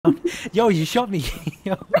Yo, you shot me.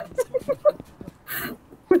 Yo.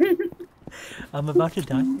 I'm about to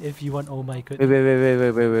die. If you want all my good.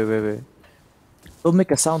 Wait. Don't make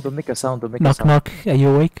a sound. Don't make a sound. Don't make a Knock sound. knock. Are you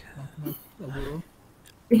awake?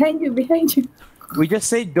 Behind you, behind you. We just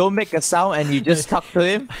say don't make a sound, and you just talk to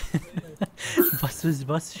him.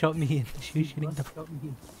 Bus shot me in. Shooting the.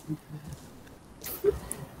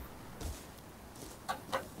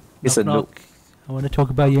 It's a noob. I want to talk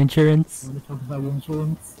about your insurance.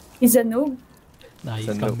 He's a noob. Nah, he's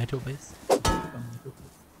It's a got noob. metal base.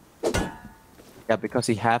 Yeah, because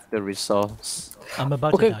he have the resource. I'm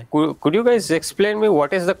about to die. Could you guys explain me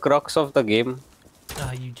what is the crux of the game?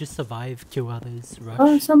 You just survive, kill others, rush.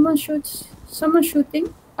 Oh, someone shoots. Someone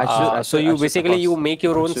shooting. So you basically you make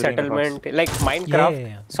your I'm own shooting the settlement, like Minecraft,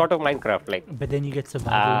 Yeah. sort of Minecraft, like. But then you get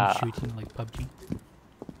survival and shooting like PUBG.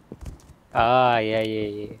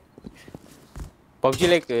 Yeah. PUBG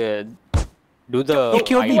like do the You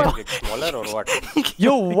killed me. island get smaller or what?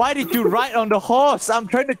 Yo, why did you ride on the horse? I'm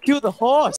trying to kill the horse.